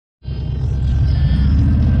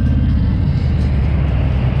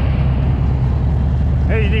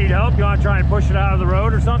need help? You want to try and push it out of the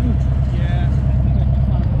road or something? Yeah, I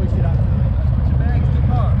want to push it out. Put your bags in the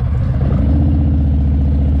car.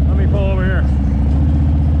 Let me pull over here.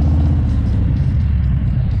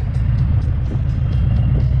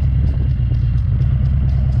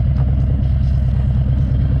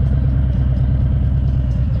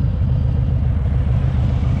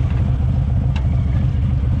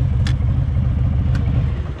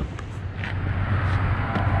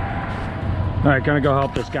 All right, gonna go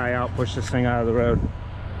help this guy out, push this thing out of the road.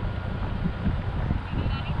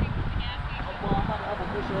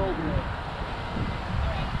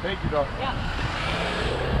 Thank you, dog. Yeah.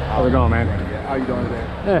 How's it going, man? Yeah, how you doing today?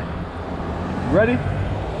 Yeah. Ready?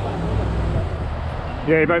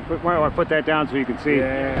 Yeah, you might want to put that down so you can see.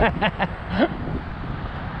 Yeah.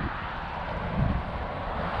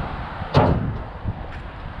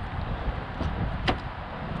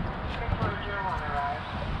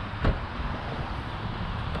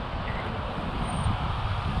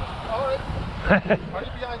 Right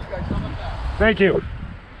behind you guys, come like that. Thank you.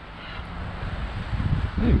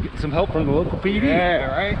 Getting some help from the local PD.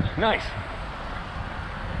 Yeah, right? Nice.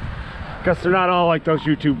 Guess they're not all like those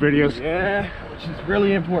YouTube videos. Yeah, which is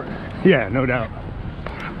really important. Yeah, no doubt.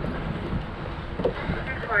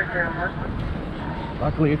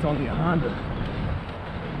 Luckily, it's only a Honda.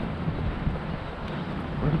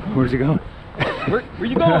 Where's he going? Where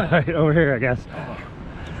you going? Right over here, I guess.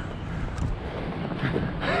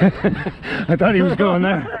 I thought he was going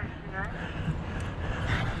there.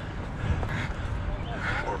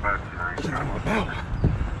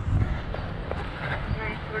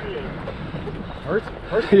 Hurts?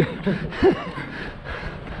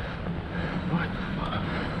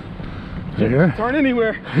 Yeah. Aren't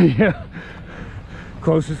anywhere. Yeah.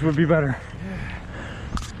 Closest would be better.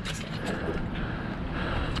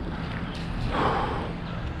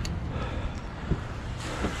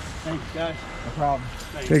 Thanks, guys. No problem.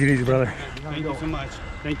 Take it easy, brother. Thank you so much.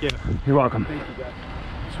 Thank you. You're welcome. Thank you, guys.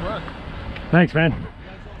 Nice work. Thanks, man.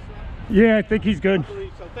 Yeah, I think he's good.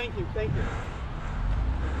 So thank you. Thank you.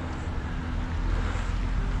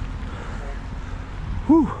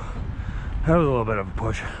 Whew. That was a little bit of a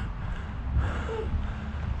push.